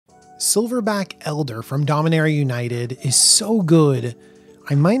Silverback Elder from Dominaria United is so good,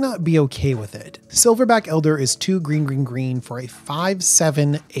 I might not be okay with it. Silverback Elder is 2 green for a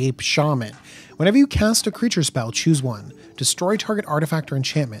 5/7 ape shaman. Whenever you cast a creature spell, choose one. Destroy target artifact or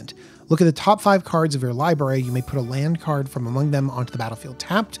enchantment. Look at the top 5 cards of your library. You may put a land card from among them onto the battlefield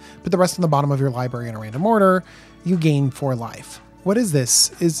tapped, put the rest on the bottom of your library in a random order. You gain 4 life. What is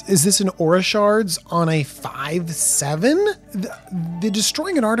this? Is this an Aura Shards on a 5/7? The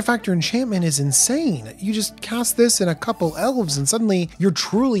destroying an artifact or enchantment is insane. You just cast this in a couple elves and suddenly you're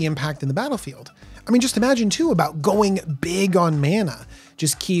truly impacting the battlefield. I mean, just imagine too about going big on mana.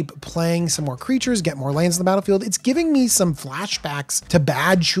 Just keep playing some more creatures, get more lands in the battlefield. It's giving me some flashbacks to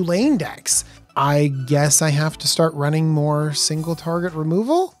bad Chulane decks. I guess I have to start running more single target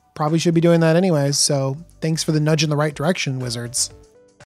removal? Probably should be doing that anyways, so thanks for the nudge in the right direction, Wizards.